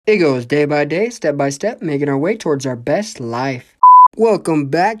It goes day by day, step by step, making our way towards our best life. Welcome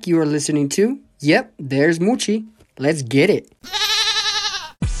back. You are listening to, yep, there's Moochie. Let's get it.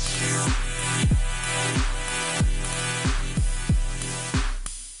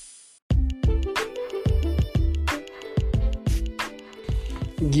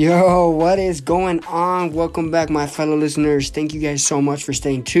 Yo, what is going on? Welcome back, my fellow listeners. Thank you guys so much for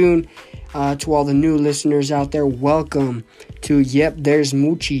staying tuned. To all the new listeners out there, welcome to Yep, There's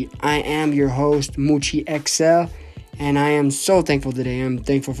Moochie. I am your host, Moochie XL, and I am so thankful today. I'm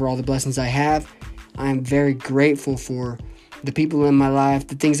thankful for all the blessings I have. I'm very grateful for the people in my life,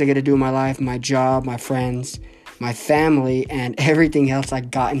 the things I get to do in my life, my job, my friends, my family, and everything else I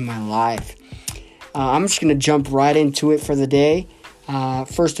got in my life. I'm just going to jump right into it for the day.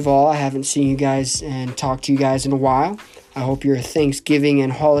 First of all, I haven't seen you guys and talked to you guys in a while. I hope your Thanksgiving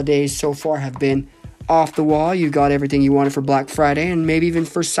and holidays so far have been off the wall. You got everything you wanted for Black Friday and maybe even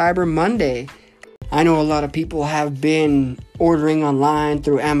for Cyber Monday. I know a lot of people have been ordering online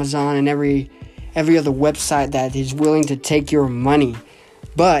through Amazon and every other website that is willing to take your money.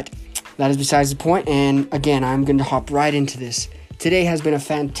 But that is besides the point. And again, I'm going to hop right into this. Today has been a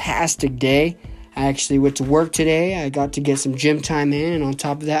fantastic day. I actually went to work today. I got to get some gym time in. And on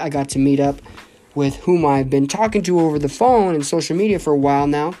top of that, I got to meet up with whom I've been talking to over the phone and social media for a while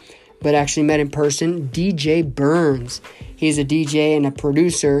now, but actually met in person, DJ Burns. He's a DJ and a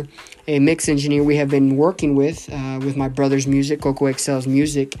producer, a mix engineer we have been working with my brother's music, Coco XL's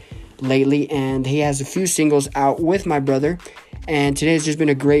music lately, and he has a few singles out with my brother, and today has just been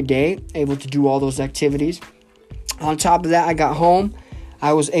a great day, able to do all those activities. On top of that, I got home.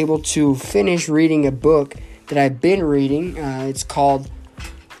 I was able to finish reading a book that I've been reading. It's called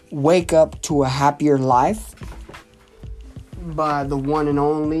Wake Up to a Happier Life by the one and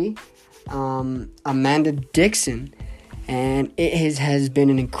only Amanda Dixon. And it has been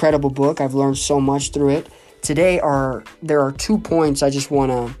an incredible book. I've learned so much through it. Today there are 2 points I just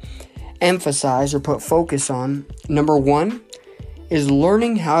want to emphasize or put focus on. Number one is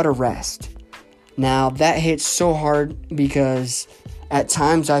learning how to rest. Now that hits so hard because at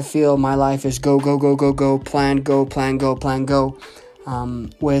times I feel my life is go, go, go, go, go, plan, go, plan, go, plan, go.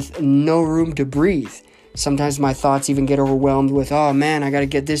 With no room to breathe. Sometimes my thoughts even get overwhelmed with, oh man, I got to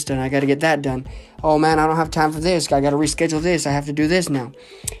get this done. I got to get that done. Oh man, I don't have time for this. I got to reschedule this. I have to do this now.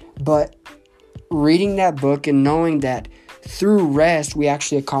 But reading that book and knowing that through rest, we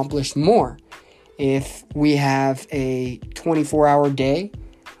actually accomplish more. If we have a 24-hour day,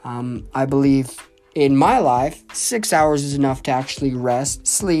 I believe in my life, 6 hours is enough to actually rest,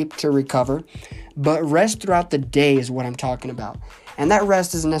 sleep, to recover. But rest throughout the day is what I'm talking about. And that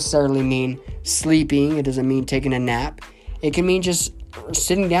rest doesn't necessarily mean sleeping. It doesn't mean taking a nap. It can mean just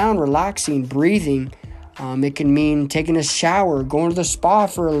sitting down, relaxing, breathing. It can mean taking a shower, going to the spa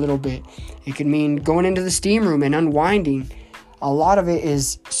for a little bit. It can mean going into the steam room and unwinding. A lot of it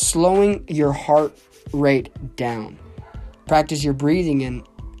is slowing your heart rate down. Practice your breathing and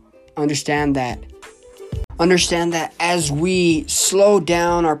understand that as we slow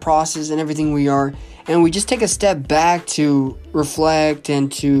down our process and everything we are, and we just take a step back to reflect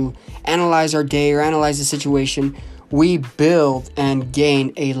and to analyze our day or analyze the situation, we build and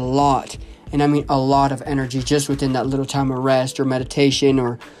gain a lot, and I mean a lot of energy just within that little time of rest or meditation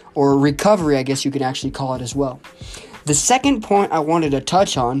or recovery, I guess you could actually call it as well. The second point I wanted to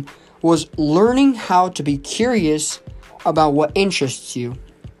touch on was learning how to be curious about what interests you.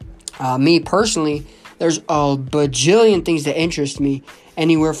 Me personally, there's a bajillion things that interest me,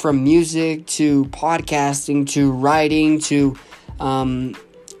 anywhere from music to podcasting to writing to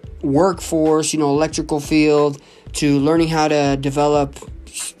workforce, electrical field, to learning how to develop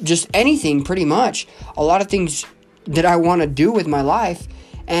just anything pretty much. A lot of things that I want to do with my life,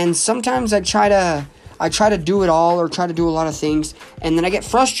 and sometimes I try to do it all or try to do a lot of things, and then I get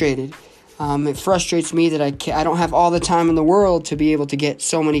frustrated. It frustrates me that I don't have all the time in the world to be able to get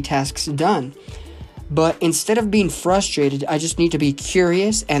so many tasks done. But instead of being frustrated, I just need to be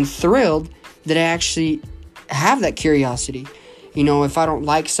curious and thrilled that I actually have that curiosity. If I don't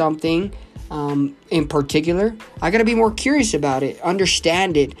like something in particular, I got to be more curious about it,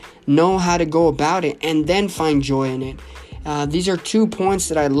 understand it, know how to go about it, and then find joy in it. These are 2 points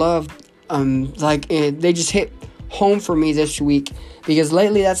that I love. They just hit home for me this week because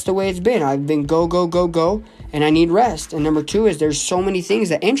lately that's the way it's been. I've been go, go, go, go, and I need rest. And number 2 is there's so many things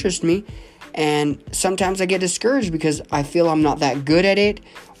that interest me. And sometimes I get discouraged because I feel I'm not that good at it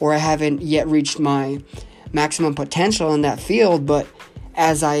or I haven't yet reached my maximum potential in that field. But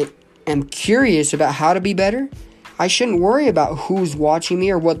as I am curious about how to be better, I shouldn't worry about who's watching me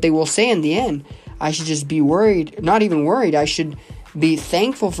or what they will say in the end. I should just be worried, not even worried. I should be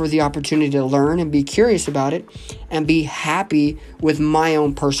thankful for the opportunity to learn and be curious about it, and be happy with my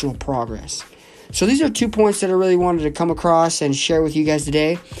own personal progress. So these are 2 points that I really wanted to come across and share with you guys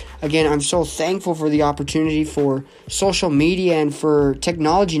today. Again, I'm so thankful for the opportunity for social media and for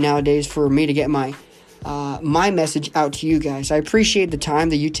technology nowadays for me to get my message out to you guys. I appreciate the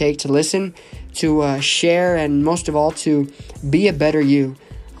time that you take to listen, to share, and most of all, to be a better you.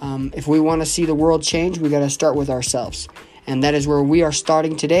 If we want to see the world change, we got to start with ourselves. And that is where we are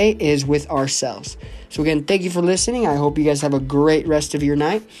starting today, is with ourselves. So again, thank you for listening. I hope you guys have a great rest of your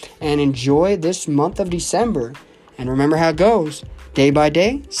night and enjoy this month of December. And remember how it goes. Day by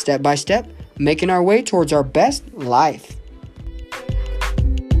day, step by step, making our way towards our best life.